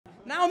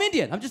Now I'm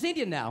Indian. I'm just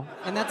Indian now.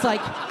 And that's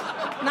like,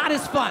 not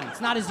as fun.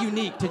 It's not as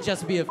unique to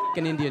just be a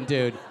fucking Indian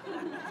dude.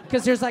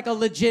 Because there's like a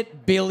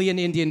legit billion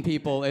Indian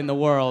people in the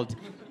world.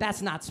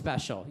 That's not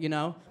special, you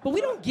know? But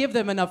we don't give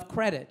them enough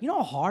credit. You know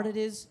how hard it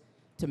is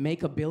to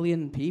make a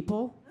billion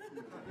people?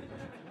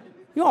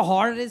 You know how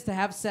hard it is to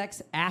have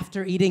sex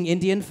after eating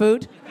Indian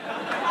food?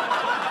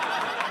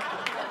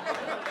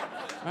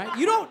 Right?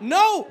 You don't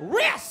know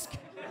risk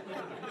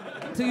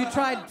until you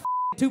tried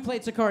 2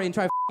 plates of curry and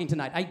try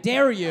tonight. I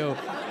dare you.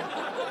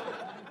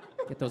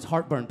 Get those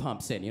heartburn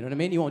pumps in, you know what I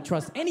mean? You won't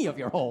trust any of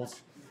your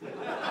holes.